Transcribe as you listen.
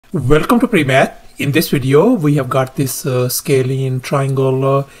Welcome to PreMath. In this video, we have got this scalene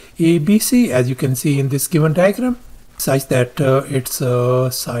triangle ABC, as you can see in this given diagram, such that its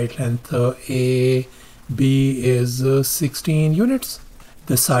side length AB is 16 units.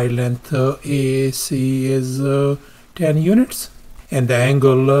 The side length AC is 10 units, and the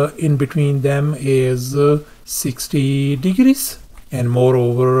angle in between them is 60 degrees. And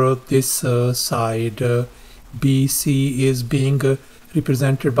moreover, this side BC is being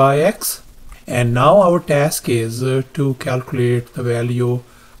represented by x, and now our task is to calculate the value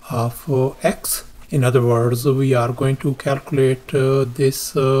of x. In other words, we are going to calculate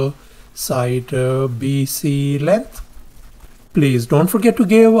this side BC length. Please don't forget to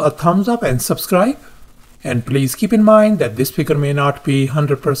give a thumbs up and subscribe, and please keep in mind that this figure may not be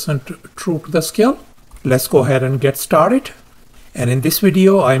 100% true to the scale. Let's go ahead and get started. And in this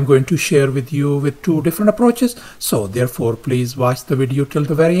video, I am going to share with you with two different approaches. So therefore, please watch the video till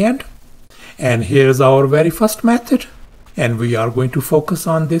the very end. And here's our very first method. And we are going to focus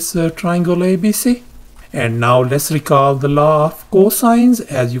on this triangle ABC. And now let's recall the law of cosines,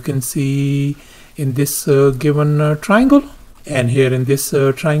 as you can see in this given triangle. And here in this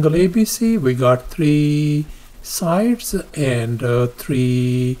triangle ABC, we got three sides and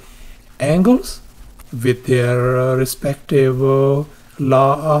three angles with their respective law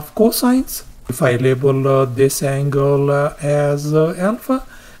of cosines. If I label this angle as alpha,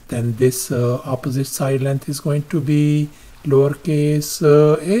 then this opposite side length is going to be lowercase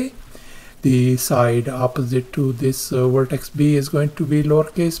a. The side opposite to this vertex B is going to be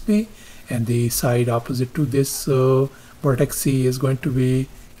lowercase b, and the side opposite to this vertex C is going to be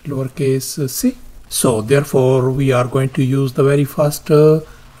lowercase c. So therefore, we are going to use the very first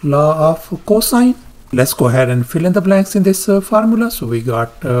law of cosine. Let's go ahead and fill in the blanks in this formula. So we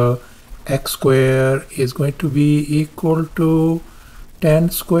got x square is going to be equal to 10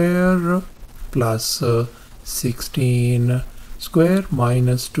 square plus 16 square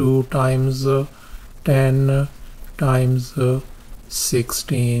minus 2 times 10 times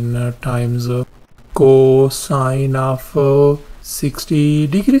 16 times cosine of 60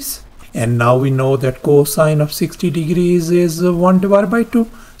 degrees. And now we know that cosine of 60 degrees is 1 divided by 2.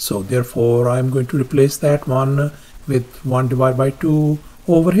 So therefore, I'm going to replace that one with 1 divided by 2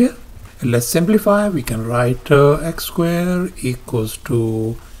 over here. And let's simplify. We can write x square equals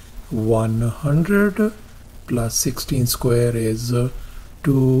to 100 plus 16 square is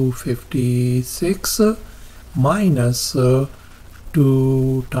 256 minus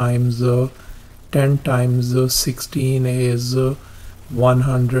 2 times 10 times 16 is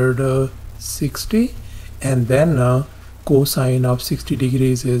 160, and then cosine of 60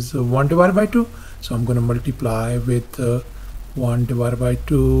 degrees is 1 divided by 2. So I'm going to multiply with 1 divided by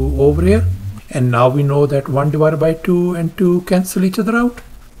 2 over here. And now we know that 1 divided by 2 and 2 cancel each other out.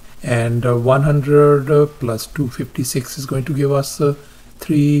 And 100 plus 256 is going to give us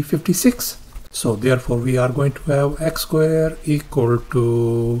 356. So therefore, we are going to have x square equal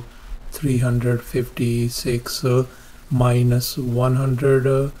to 356 minus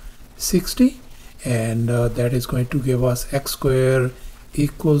 160. And that is going to give us x square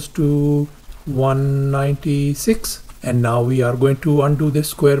equals to 196. And now we are going to undo this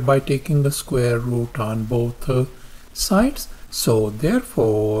square by taking the square root on both sides. So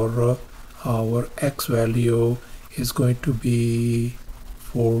therefore, our x value is going to be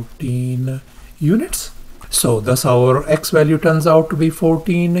 14 units. So thus our x value turns out to be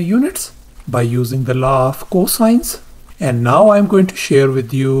 14 units by using the law of cosines. And now I'm going to share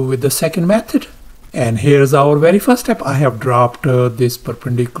with you with the second method. And here's our very first step. I have dropped this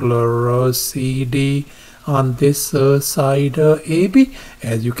perpendicular CD on this side AB,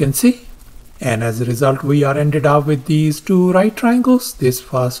 as you can see. And as a result, we are ended up with these two right triangles. This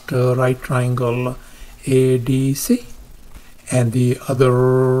first right triangle ADC, and the other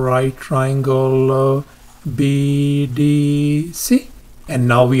right triangle BDC. And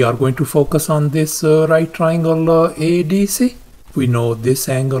now we are going to focus on this right triangle ADC. We know this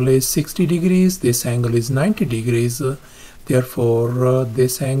angle is 60 degrees, this angle is 90 degrees. Therefore,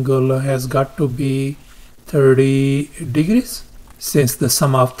 this angle has got to be 30 degrees. Since the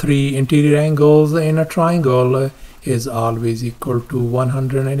sum of three interior angles in a triangle is always equal to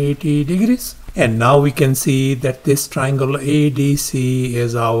 180 degrees. And now we can see that this triangle ADC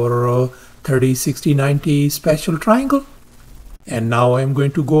is our 30, 60, 90 special triangle. And now I'm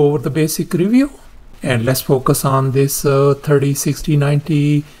going to go over the basic review. And let's focus on this 30, 60,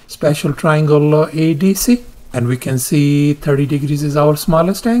 90 special triangle ADC. And we can see 30 degrees is our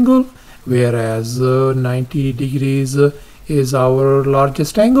smallest angle, whereas 90 degrees is our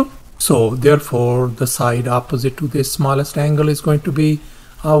largest angle. So therefore, the side opposite to this smallest angle is going to be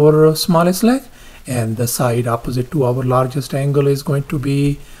our smallest leg, and the side opposite to our largest angle is going to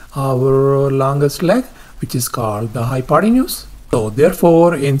be our longest leg, which is called the hypotenuse. So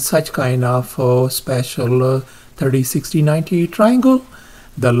therefore, in such kind of special 30, 60, 90 triangle,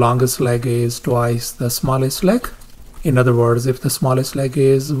 the longest leg is twice the smallest leg. In other words, if the smallest leg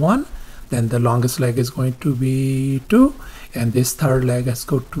is 1, then the longest leg is going to be 2, and this third leg has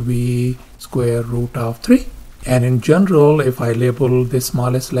got to be square root of 3. And in general, if I label the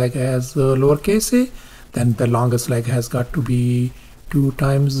smallest leg as lowercase a, then the longest leg has got to be 2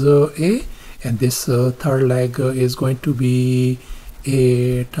 times a, and this third leg is going to be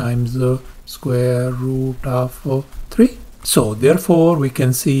a times square root of 3. So therefore, we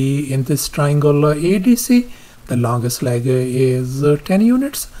can see in this triangle ADC, the longest leg is 10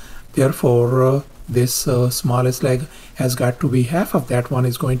 units. Therefore, this smallest leg has got to be half of that one,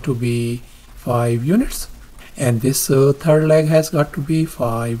 is going to be 5 units. And this third leg has got to be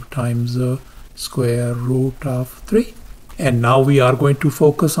 5 times square root of 3. And now we are going to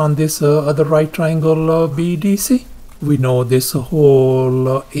focus on this other right triangle BDC. We know this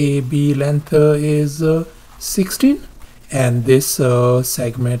whole AB length is 16, and this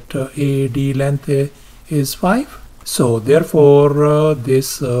segment AD length is 5. So therefore,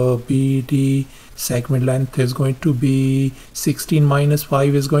 this BD segment length is going to be 16 minus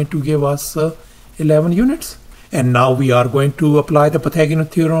 5 is going to give us 11 units. And now we are going to apply the Pythagorean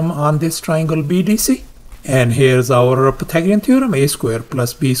theorem on this triangle BDC. And here's our Pythagorean theorem: a square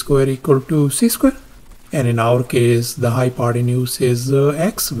plus b square equal to c square. And in our case, the hypotenuse is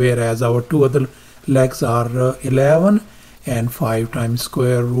x, whereas our two other legs are 11 and 5 times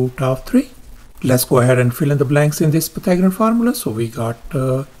square root of 3. Let's go ahead and fill in the blanks in this Pythagorean formula. So we got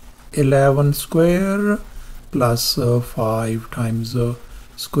 11 square plus 5 times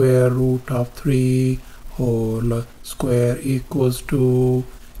square root of 3 whole square equals to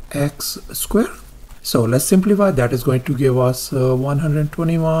x square. So let's simplify. That is going to give us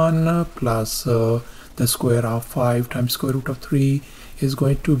 121 plus the square of 5 times square root of 3 is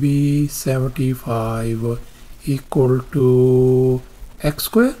going to be 75 equal to x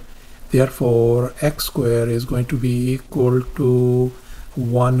square. Therefore, x square is going to be equal to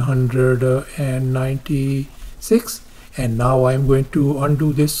 196. And now I'm going to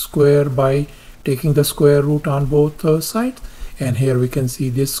undo this square by taking the square root on both sides. And here we can see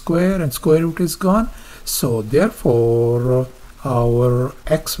this square, and square root is gone. So therefore, our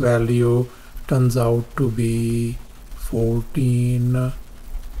x value turns out to be 14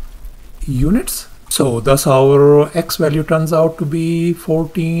 units. So thus our x value turns out to be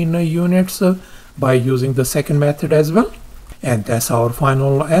 14 units by using the second method as well. And that's our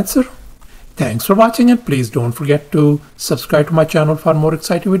final answer. Thanks for watching, and please don't forget to subscribe to my channel for more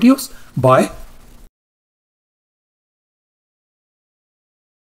exciting videos. Bye.